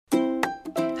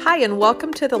Hi, and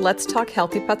welcome to the Let's Talk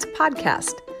Healthy Pets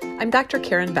podcast. I'm Dr.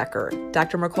 Karen Becker,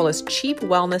 Dr. Mercola's Chief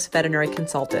Wellness Veterinary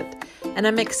Consultant, and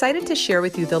I'm excited to share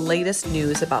with you the latest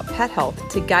news about pet health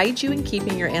to guide you in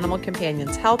keeping your animal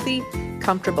companions healthy,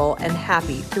 comfortable, and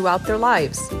happy throughout their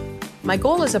lives. My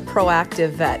goal as a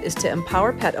proactive vet is to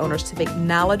empower pet owners to make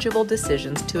knowledgeable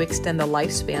decisions to extend the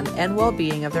lifespan and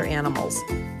well-being of their animals.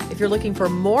 If you're looking for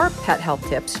more pet health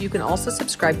tips, you can also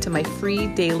subscribe to my free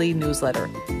daily newsletter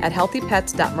at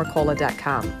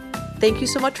healthypets.mercola.com. Thank you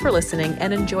so much for listening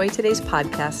and enjoy today's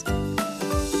podcast.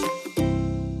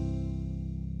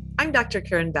 I'm Dr.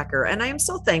 Karen Becker, and I am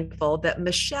so thankful that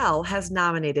Michelle has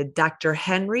nominated Dr.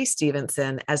 Henry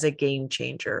Stevenson as a game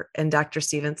changer. And Dr.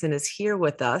 Stevenson is here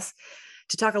with us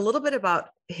to talk a little bit about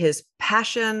his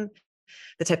passion,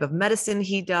 the type of medicine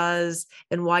he does,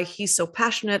 and why he's so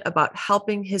passionate about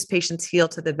helping his patients heal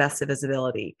to the best of his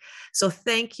ability. So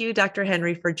thank you, Dr.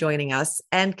 Henry, for joining us,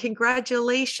 and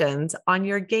congratulations on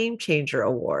your Game Changer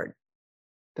Award.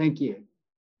 Thank you.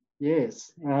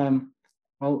 Yes.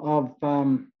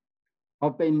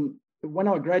 I've been, when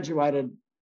I graduated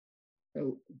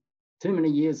too many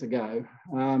years ago,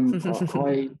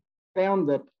 I found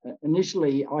that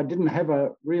initially I didn't have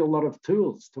a real lot of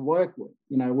tools to work with.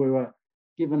 You know, we were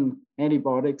given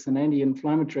antibiotics and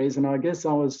anti-inflammatories, and I guess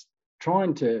I was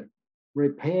trying to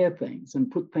repair things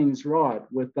and put things right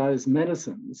with those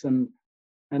medicines. And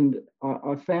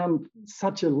I found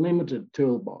such a limited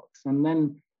toolbox. And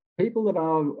then people that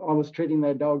I was treating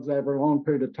their dogs over a long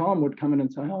period of time would come in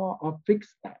and say, "Oh, I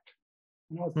fixed that."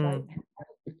 And I'd say, "How do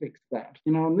you fix that?"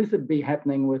 You know, and this would be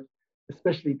happening with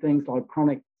especially things like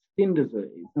chronic skin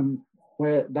disease, and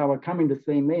where they were coming to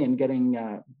see me and getting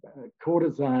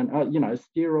cortisone,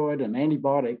 steroid and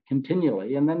antibiotic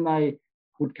continually. And then they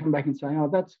would come back and say, "Oh,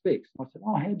 that's fixed." I said,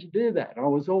 "Oh, how'd you do that?" I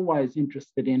was always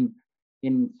interested in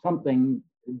something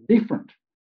different.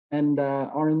 And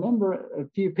I remember a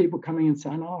few people coming and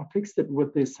saying, "Oh, I fixed it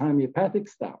with this homeopathic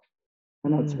stuff."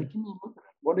 And I'd say, "Can you look at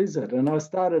it? What is it?" And I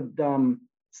started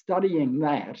studying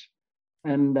that.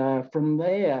 And from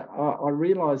there, I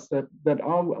realised that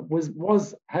I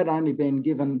had only been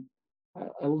given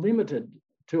a limited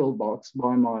toolbox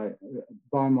by my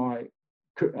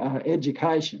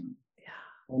education. Yeah.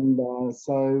 And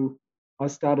so I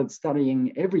started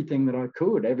studying everything that I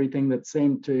could, everything that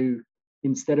seemed to,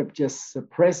 instead of just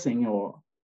suppressing or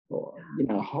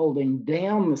holding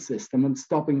down the system and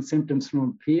stopping symptoms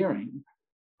from appearing,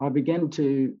 I began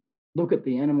to look at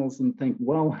the animals and think,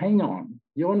 well, hang on,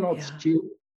 you're not stupid.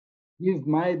 You've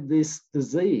made this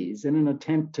disease in an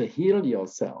attempt to heal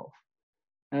yourself.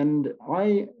 And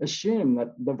I assume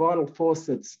that the vital force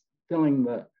that's filling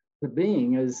the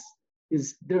being is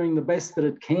doing the best that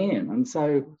it can. And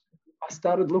so I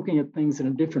started looking at things in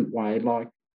a different way, like,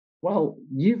 well,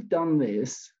 you've done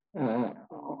this.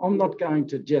 I'm not going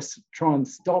to just try and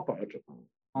stop it.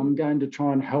 I'm going to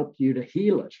try and help you to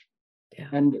heal it. Yeah.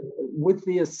 And with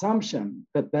the assumption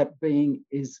that that being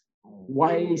is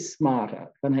way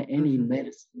smarter than any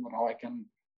medicine that I can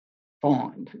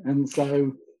find. And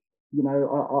so,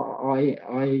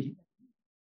 I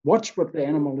watch what the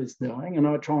animal is doing and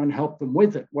I try and help them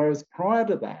with it. Whereas prior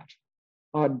to that,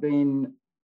 I'd been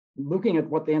looking at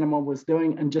what the animal was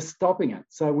doing and just stopping it.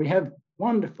 So we have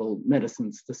wonderful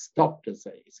medicines to stop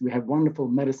disease. We have wonderful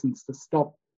medicines to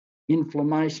stop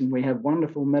inflammation. We have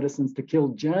wonderful medicines to kill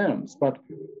germs. But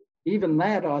even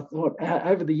that, I thought,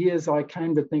 over the years, I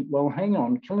came to think, well, hang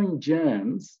on, killing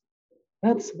germs,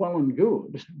 that's well and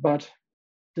good, but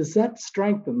does that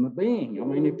strengthen the being? I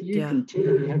mean, if you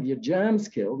continue to have your germs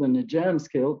killed and your germs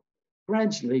killed,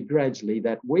 gradually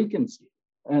that weakens you.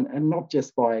 And not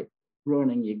just by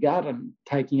ruining your gut and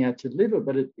taking out your liver,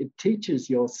 but it teaches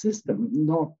your system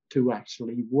not to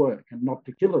actually work and not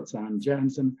to kill its own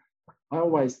germs. And I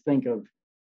always think of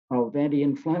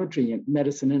anti-inflammatory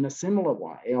medicine in a similar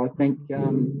way. I think,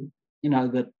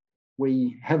 that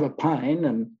we have a pain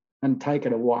and take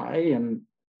it away, and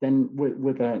then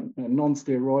with a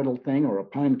non-steroidal thing or a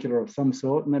painkiller of some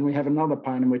sort, and then we have another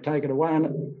pain and we take it away.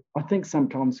 And I think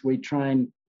sometimes we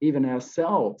train even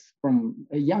ourselves from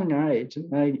a young age,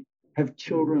 and they have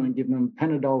children and give them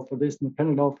Panadol for this and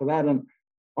Panadol for that. And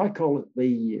I call it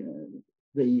the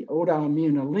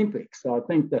autoimmune Olympics. I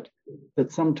think that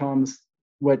sometimes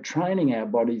we're training our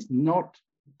bodies not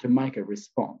to make a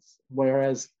response,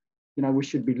 whereas, we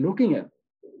should be looking at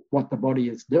what the body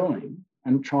is doing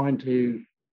and trying to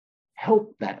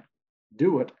help that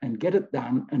do it and get it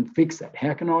done and fix it.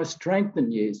 How can I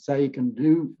strengthen you so you can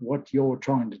do what you're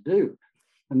trying to do?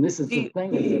 And this is the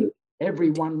thing, is that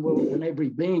everyone will, and every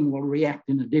being will react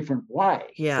in a different way.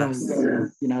 Yes. So,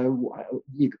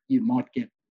 you might get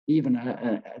even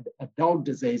a dog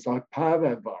disease like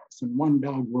parvovirus, and one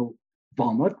dog will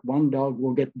vomit, one dog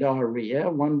will get diarrhea,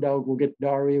 one dog will get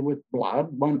diarrhea with blood,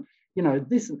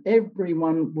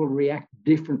 everyone will react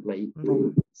differently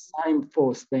to the same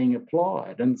force being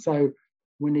applied. And so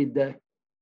we need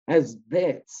as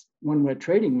vets, when we're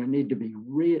treating, we need to be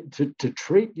to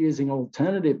treat using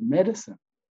alternative medicine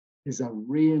is a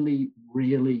really,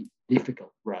 really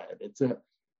difficult road. It's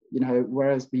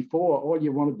whereas before all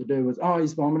you wanted to do was, oh,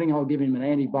 he's vomiting, I'll give him an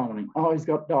anti-vomiting. Oh, he's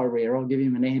got diarrhea, I'll give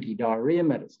him an anti-diarrhea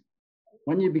medicine.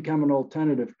 When you become an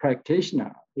alternative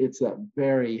practitioner, it's a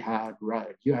very hard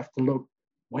road. You have to look,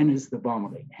 when is the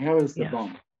vomiting? How is the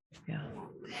vomiting? Yeah.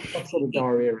 What sort of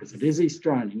diarrhea is it? Is he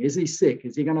straining? Is he sick?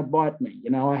 Is he going to bite me?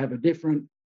 I have a different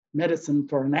medicine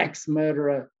for an axe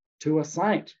murderer to a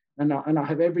saint, and I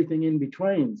have everything in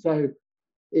between. So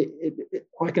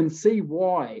I can see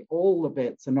why all the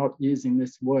vets are not using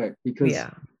this work, because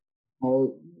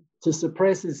to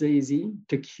suppress is easy,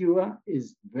 to cure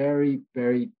is very,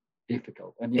 very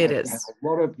difficult. And you have to have a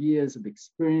lot of years of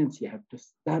experience. You have to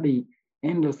study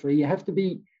endlessly. You have to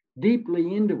be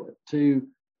deeply into it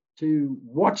to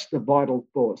watch the vital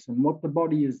force and what the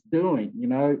body is doing.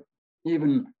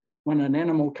 Even when an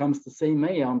animal comes to see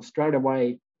me, I'm straight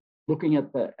away looking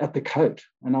at the coat,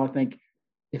 and I think,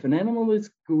 if an animal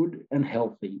is good and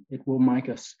healthy, it will make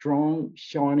a strong,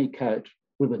 shiny coat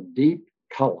with a deep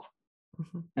color.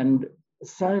 Mm-hmm. And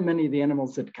so many of the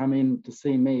animals that come in to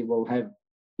see me will have,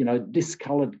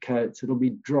 discolored coats. It'll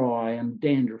be dry and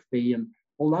dandruffy. And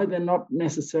although they're not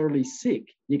necessarily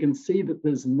sick, you can see that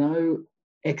there's no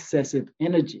excessive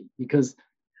energy, because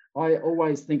I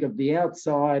always think of the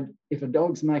outside. If a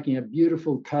dog's making a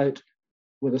beautiful coat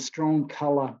with a strong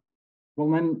color,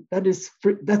 well, then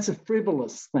that's a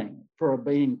frivolous thing for a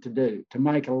being to do, to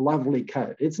make a lovely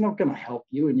coat. It's not going to help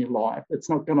you in your life. It's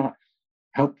not going to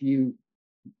help you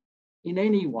in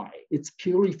any way. It's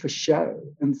purely for show.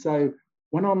 And so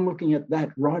when I'm looking at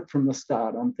that right from the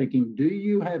start, I'm thinking, do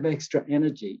you have extra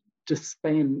energy to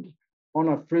spend on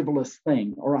a frivolous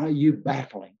thing, or are you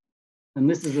battling? And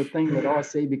this is a thing that I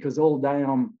see, because all day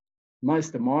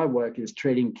most of my work is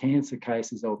treating cancer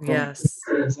cases or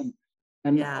disease.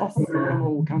 And often an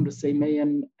animal will come to see me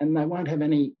and they won't have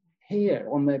any hair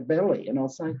on their belly. And I'll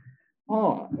say,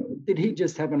 oh, did he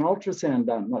just have an ultrasound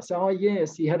done? And I say, oh,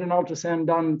 yes, he had an ultrasound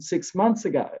done 6 months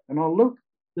ago. And I'll look,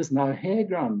 there's no hair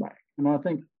grown back. And I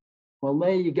think, well,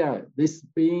 there you go. This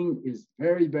being is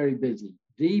very, very busy,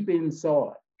 deep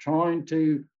inside, trying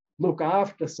to look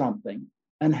after something,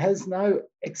 and has no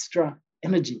extra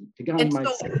energy to go and make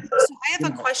sense. So I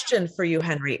have a question for you,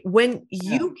 Henry. When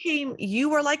you came, you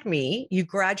were like me, you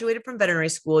graduated from veterinary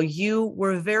school, you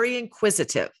were very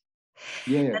inquisitive.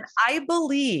 Yes. And I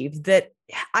believe that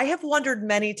I have wondered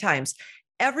many times,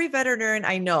 every veterinarian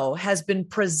I know has been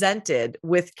presented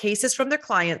with cases from their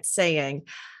clients saying,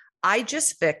 I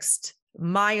just fixed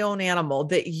my own animal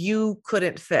that you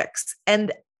couldn't fix.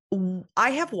 And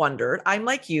I have wondered, I'm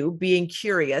like you, being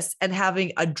curious and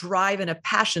having a drive and a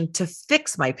passion to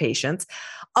fix my patients.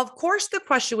 Of course, the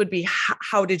question would be,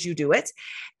 how did you do it?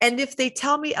 And if they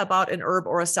tell me about an herb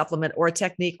or a supplement or a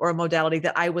technique or a modality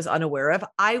that I was unaware of,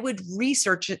 I would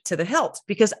research it to the hilt,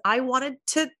 because I wanted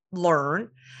to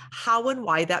learn how and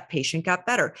why that patient got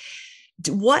better.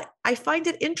 What I find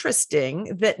it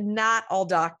interesting that not all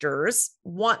doctors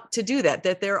want to do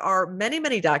that there are many,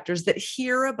 many doctors that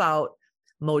hear about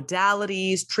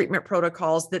modalities, treatment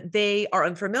protocols that they are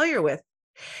unfamiliar with.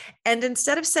 And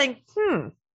instead of saying,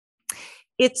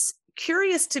 it's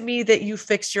curious to me that you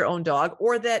fixed your own dog,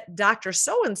 or that Dr.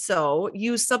 So-and-so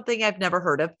used something I've never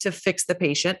heard of to fix the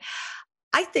patient,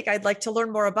 I think I'd like to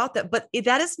learn more about that. But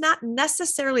that is not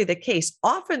necessarily the case.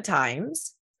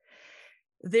 Oftentimes,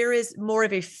 there is more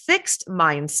of a fixed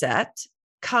mindset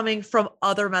coming from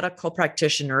other medical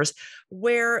practitioners,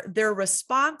 where their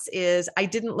response is, I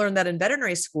didn't learn that in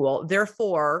veterinary school,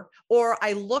 therefore, or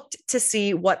I looked to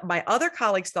see what my other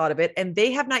colleagues thought of it, and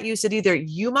they have not used it either.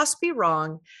 You must be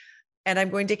wrong. And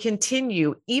I'm going to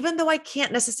continue, even though I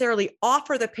can't necessarily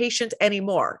offer the patient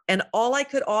anymore. And all I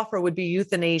could offer would be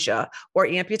euthanasia or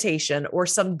amputation or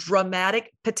some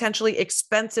dramatic, potentially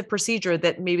expensive procedure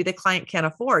that maybe the client can't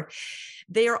afford.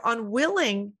 They are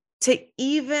unwilling to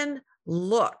even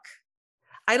look.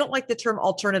 I don't like the term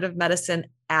alternative medicine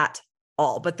at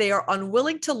all, but they are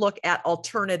unwilling to look at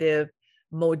alternative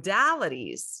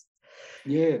modalities.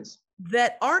 Yes.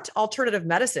 That aren't alternative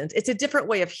medicines. It's a different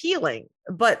way of healing.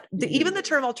 But even the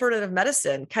term alternative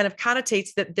medicine kind of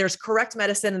connotates that there's correct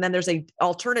medicine and then there's an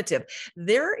alternative.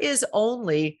 There is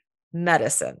only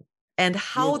medicine. and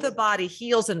how the body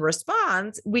heals and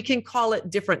responds, we can call it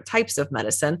different types of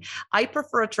medicine. I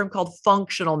prefer a term called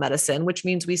functional medicine, which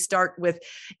means we start with,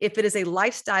 if it is a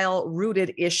lifestyle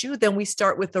rooted issue, then we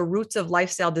start with the roots of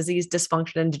lifestyle disease,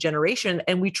 dysfunction, and degeneration,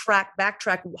 and we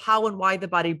backtrack how and why the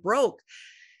body broke.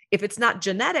 If it's not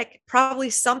genetic, probably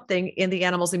something in the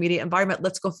animal's immediate environment.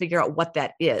 Let's go figure out what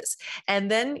that is. And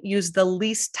then use the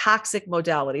least toxic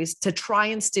modalities to try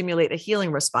and stimulate a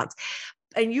healing response.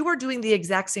 And you are doing the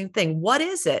exact same thing. What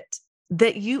is it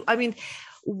that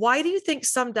why do you think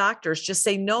some doctors just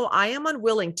say, no, I am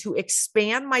unwilling to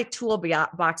expand my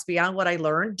toolbox beyond what I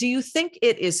learned? Do you think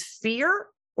it is fear,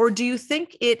 or do you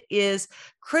think it is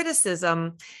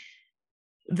criticism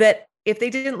that if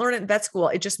they didn't learn it in vet school,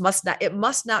 it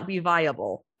must not be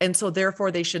viable, and so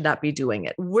therefore they should not be doing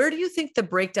it? Where do you think the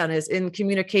breakdown is in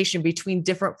communication between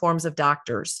different forms of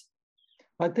doctors?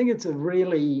 I think it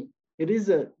is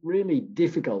a really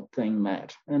difficult thing,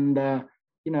 Matt. And,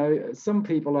 some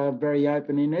people are very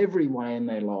open in every way in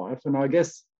their life. And I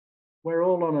guess we're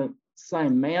all on a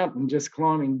same mountain, just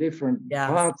climbing different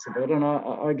parts of it. And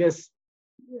I guess,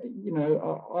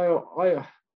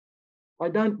 I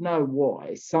don't know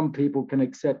why some people can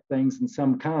accept things and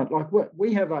some can't. Like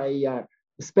we have a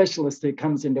specialist who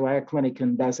comes into our clinic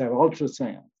and does our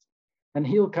ultrasounds, and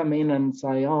he'll come in and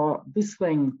say, oh, this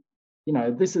thing,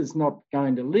 this is not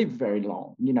going to live very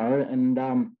long,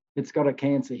 and it's got a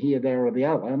cancer here, there, or the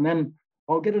other. And then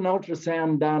I'll get an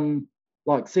ultrasound done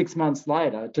like 6 months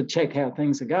later to check how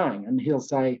things are going. And he'll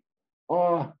say,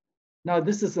 oh, no,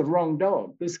 this is the wrong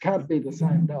dog. This can't be the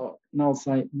same dog. And I'll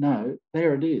say, no,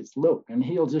 there it is. Look. And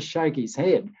he'll just shake his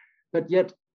head. But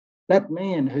yet that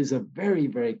man, who's a very,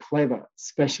 very clever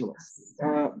specialist,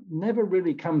 never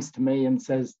really comes to me and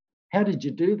says, how did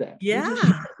you do that? Yeah. He just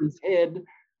shakes his head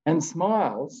and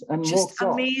smiles and just walks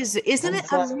amazing. off. Isn't it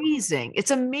amazing? It's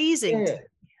amazing. Yeah,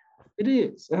 it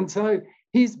is. And so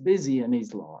he's busy in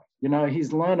his life.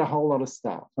 He's learned a whole lot of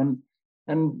stuff. And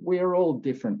we're all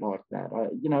different like that.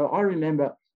 I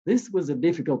remember this was a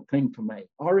difficult thing for me.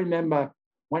 I remember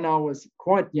when I was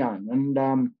quite young,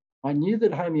 and I knew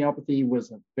that homeopathy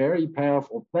was a very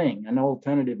powerful thing, and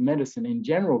alternative medicine in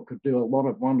general could do a lot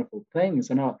of wonderful things.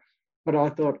 But I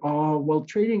thought, oh, well,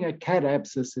 treating a cat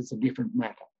abscess is a different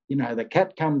matter. The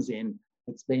cat comes in,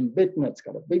 it's been bitten, it's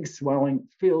got a big swelling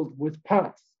filled with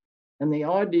pus. And the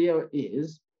idea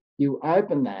is you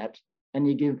open that and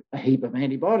you give a heap of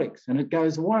antibiotics and it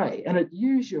goes away. And it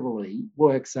usually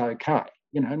works okay.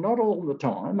 Not all the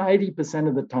time, 80%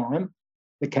 of the time,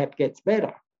 the cat gets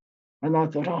better. And I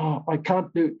thought, oh, I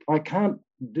can't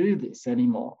do this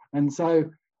anymore. And so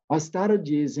I started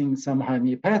using some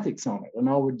homeopathics on it. And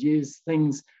I would use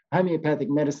homeopathic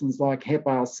medicines like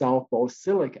Heparin sulf or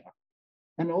silica.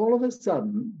 And all of a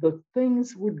sudden, the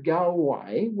things would go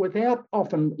away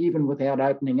often even without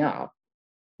opening up.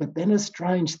 But then a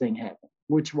strange thing happened,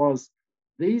 which was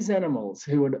these animals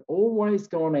who had always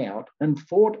gone out and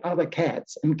fought other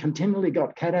cats and continually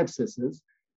got cat abscesses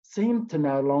seemed to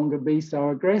no longer be so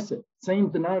aggressive,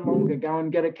 seemed to no longer go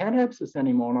and get a cat abscess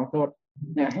anymore. And I thought,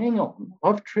 now hang on,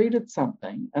 I've treated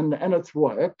something and it's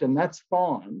worked and that's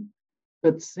fine.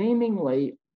 But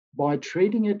seemingly by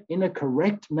treating it in a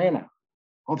correct manner,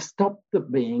 I've stopped it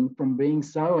from being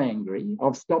so angry.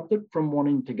 I've stopped it from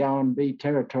wanting to go and be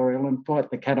territorial and fight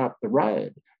the cat up the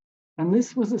road. And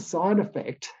this was a side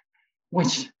effect,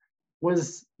 which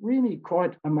was really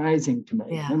quite amazing to me.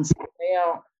 Yeah. And so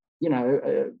now,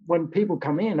 when people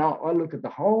come in, I look at the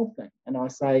whole thing and I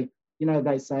say,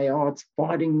 they say, oh, it's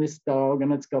fighting this dog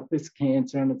and it's got this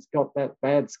cancer and it's got that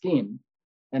bad skin.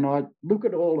 And I look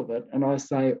at all of it and I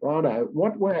say, righto,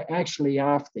 what we're actually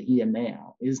after here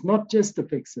now is not just to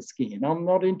fix the skin. I'm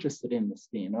not interested in the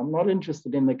skin. I'm not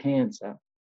interested in the cancer.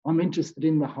 I'm interested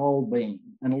in the whole being.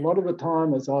 And a lot of the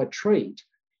time as I treat,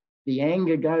 the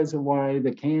anger goes away,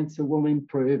 the cancer will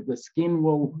improve, the skin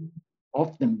will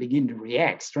often begin to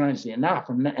react, strangely enough.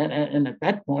 And at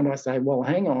that point I say, well,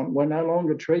 hang on, we're no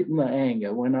longer treating the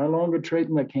anger, we're no longer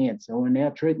treating the cancer, we're now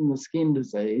treating the skin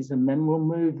disease, and then we'll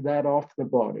move that off the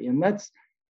body. And that's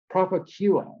proper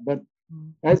cure. But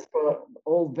as for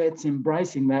all vets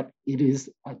embracing that, it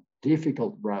is a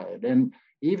difficult road. And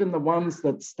even the ones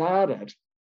that start it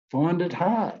find it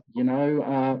hard.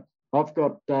 I've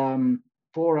got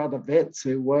 4 other vets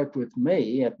who worked with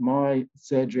me at my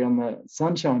surgery on the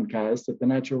Sunshine Coast at the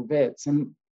Natural Vets.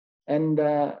 And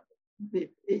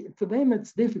for them,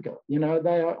 it's difficult.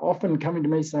 They are often coming to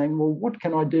me saying, well, what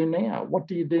can I do now? What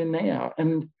do you do now?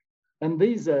 And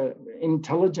these are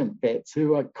intelligent vets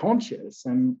who are conscious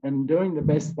and doing the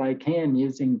best they can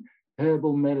using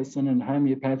herbal medicine and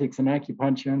homeopathics and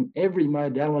acupuncture and every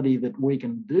modality that we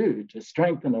can do to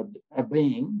strengthen a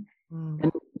being.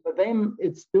 And for them,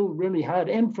 it's still really hard.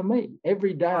 And for me,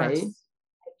 every day,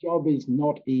 the job is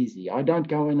not easy. I don't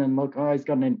go in and look, oh, he's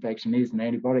got an infection, here's an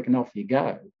antibiotic, and off you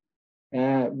go.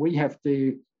 We have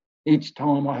to, each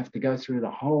time I have to go through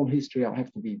the whole history. I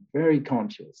have to be very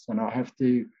conscious and I have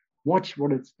to watch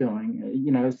what it's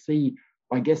doing, see,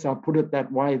 I guess I'll put it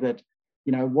that way that,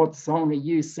 what song are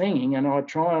you singing? And I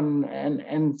try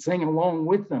and sing along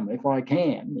with them if I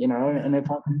can, and if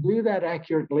I can do that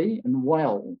accurately and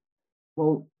well,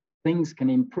 things can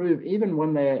improve even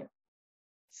when they're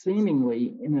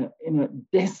seemingly in a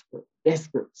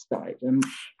desperate state. And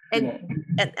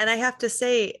I have to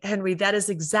say, Henry, that is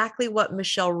exactly what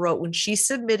Michelle wrote when she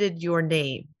submitted your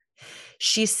name.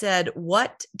 She said,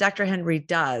 what Dr. Henry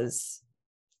does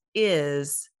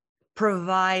is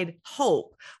provide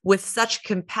hope with such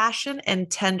compassion and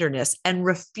tenderness and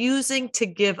refusing to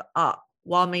give up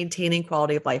while maintaining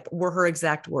quality of life, were her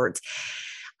exact words.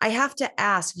 I have to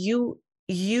ask, you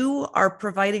are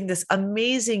providing this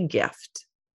amazing gift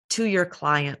to your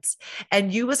clients,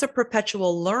 and you as a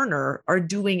perpetual learner are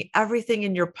doing everything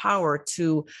in your power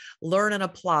to learn and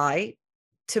apply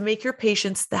to make your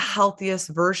patients the healthiest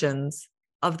versions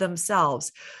of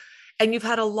themselves. And you've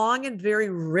had a long and very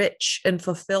rich and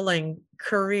fulfilling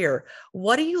career.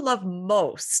 What do you love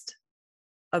most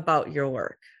about your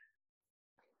work?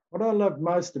 What I love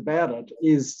most about it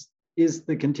is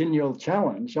the continual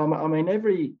challenge. I mean,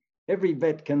 every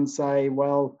vet can say,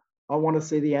 well, I want to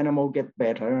see the animal get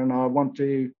better and I want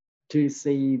to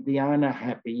see the owner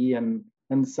happy and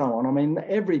so on. I mean,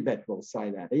 every vet will say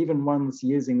that, even ones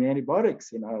using the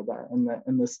antibiotics, and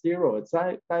the steroids.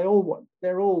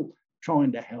 They're all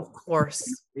trying to help. Of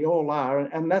course. We all are.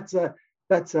 And that's a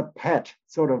pat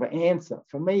sort of answer.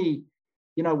 For me,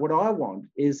 what I want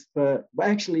is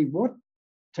actually what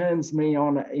turns me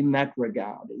on in that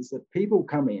regard is that people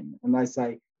come in and they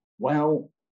say, well,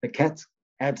 the cat's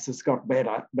abscess got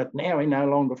better, but now he no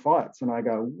longer fights. And I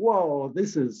go, whoa,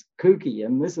 this is kooky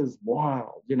and this is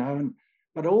wild,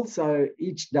 but also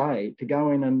each day to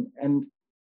go in and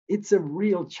it's a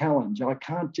real challenge. I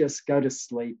can't just go to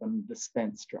sleep and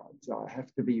dispense drugs. I have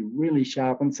to be really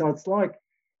sharp. And so it's like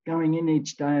going in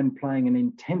each day and playing an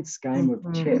intense game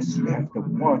of chess. You have to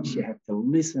watch, you have to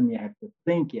listen, you have to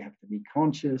think, you have to be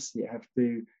conscious, you have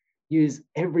to use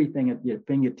everything at your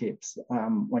fingertips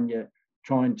when you're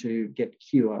trying to get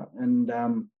cure. And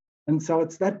so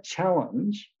it's that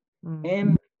challenge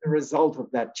and the result of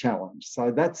that challenge.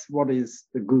 So that's what is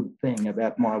the good thing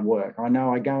about my work. I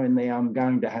know I go in there, I'm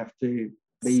going to have to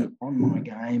be on my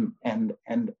game and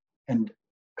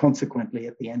consequently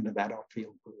at the end of that, I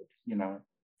feel good,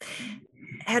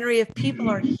 Henry, if people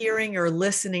are hearing or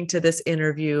listening to this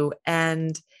interview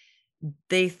and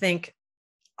they think,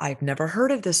 I've never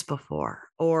heard of this before,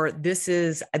 or this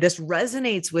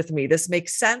resonates with me. This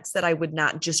makes sense that I would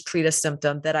not just treat a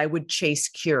symptom, that I would chase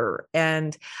cure,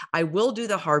 and I will do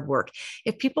the hard work.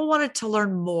 If people wanted to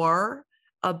learn more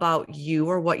about you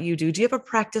or what you do you have a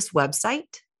practice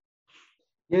website?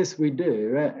 Yes, we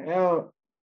do. Our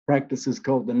practice is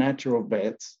called The Natural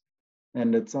Vets,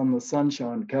 and it's on the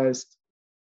Sunshine Coast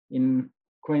in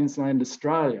Queensland,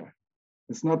 Australia.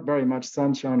 It's not very much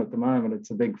sunshine at the moment.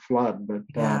 It's a big flood, but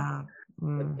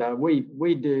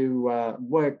we do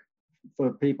work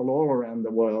for people all around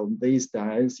the world these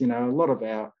days. A lot of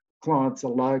our clients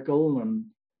are local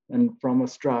and from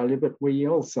Australia, but we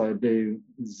also do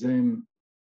Zoom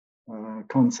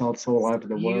consults all over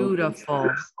the world.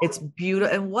 Beautiful. It's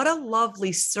beautiful. And what a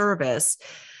lovely service.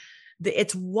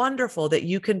 It's wonderful that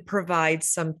you can provide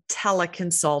some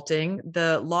teleconsulting.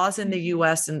 The laws in the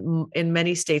US and in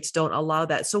many states don't allow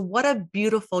that. So what a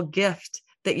beautiful gift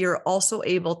that you're also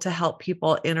able to help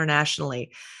people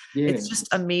internationally. Yes. It's just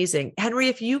amazing. Henry,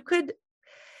 if you could,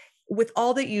 with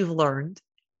all that you've learned,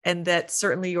 and that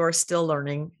certainly you're still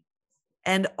learning,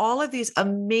 and all of these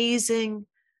amazing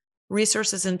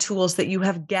resources and tools that you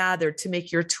have gathered to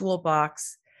make your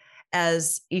toolbox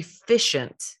as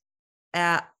efficient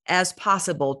as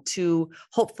possible to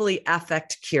hopefully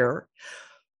affect cure,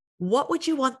 what would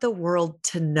you want the world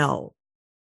to know?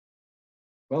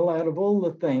 Well, out of all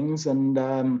the things, and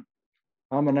I'm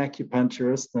an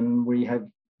acupuncturist, and we have,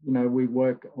 we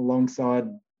work alongside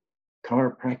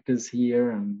chiropractors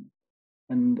here,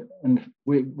 and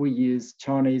we use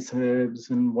Chinese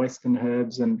herbs and Western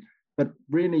herbs, but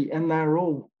really, and they're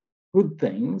all good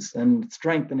things and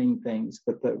strengthening things,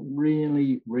 but they're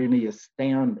really, really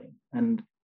astounding and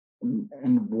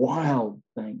wild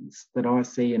things that I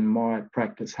see in my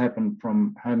practice happen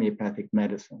from homeopathic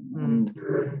medicine. And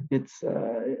it's,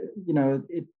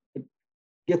 it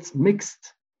gets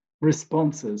mixed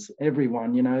responses,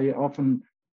 everyone. Often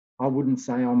I wouldn't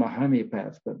say I'm a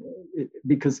homeopath, but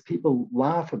because people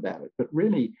laugh about it. But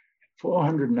really,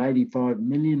 485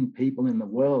 million people in the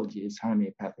world use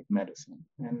homeopathic medicine.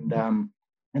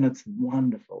 And it's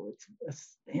wonderful. It's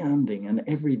astounding. And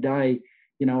every day,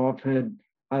 I've heard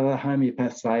other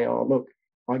homeopaths say, oh, look,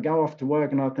 I go off to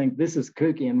work and I think this is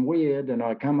kooky and weird. And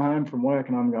I come home from work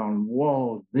and I'm going,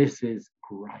 whoa, this is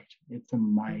great. It's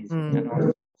amazing.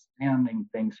 Astounding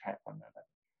things happen in it.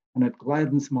 And it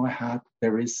gladdens my heart that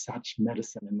there is such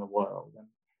medicine in the world.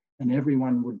 And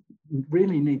everyone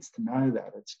really needs to know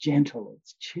that. It's gentle,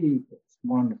 it's cheap, it's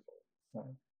wonderful. So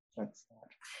that's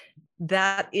that.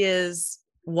 That is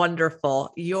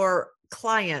wonderful. Your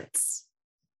clients,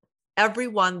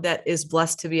 everyone that is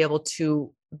blessed to be able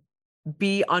to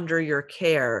be under your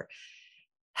care,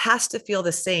 has to feel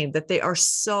the same, that they are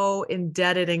so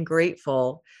indebted and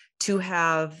grateful to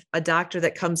have a doctor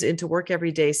that comes into work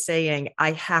every day saying,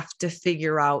 I have to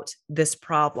figure out this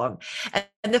problem.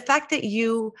 And the fact that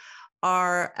you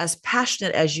are as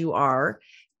passionate as you are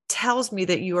tells me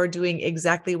that you are doing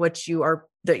exactly what you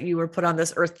were put on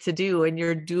this earth to do, and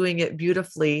you're doing it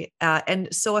beautifully and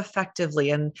so effectively.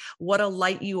 And what a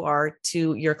light you are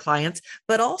to your clients,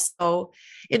 but also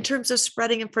in terms of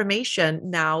spreading information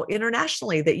now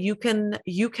internationally, that you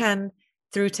can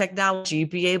through technology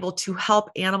be able to help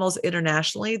animals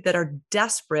internationally that are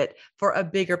desperate for a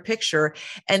bigger picture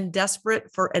and desperate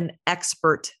for an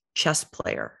expert chess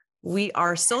player. We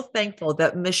are so thankful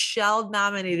that Michelle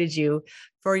nominated you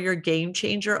for your Game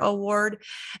Changer Award.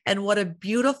 And what a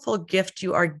beautiful gift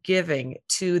you are giving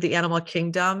to the animal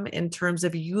kingdom in terms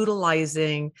of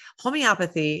utilizing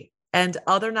homeopathy and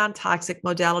other non-toxic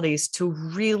modalities to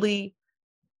really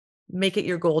make it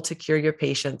your goal to cure your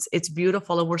patients. It's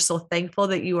beautiful. And we're so thankful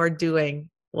that you are doing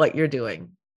what you're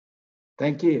doing.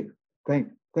 Thank you.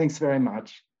 Thanks very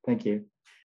much. Thank you.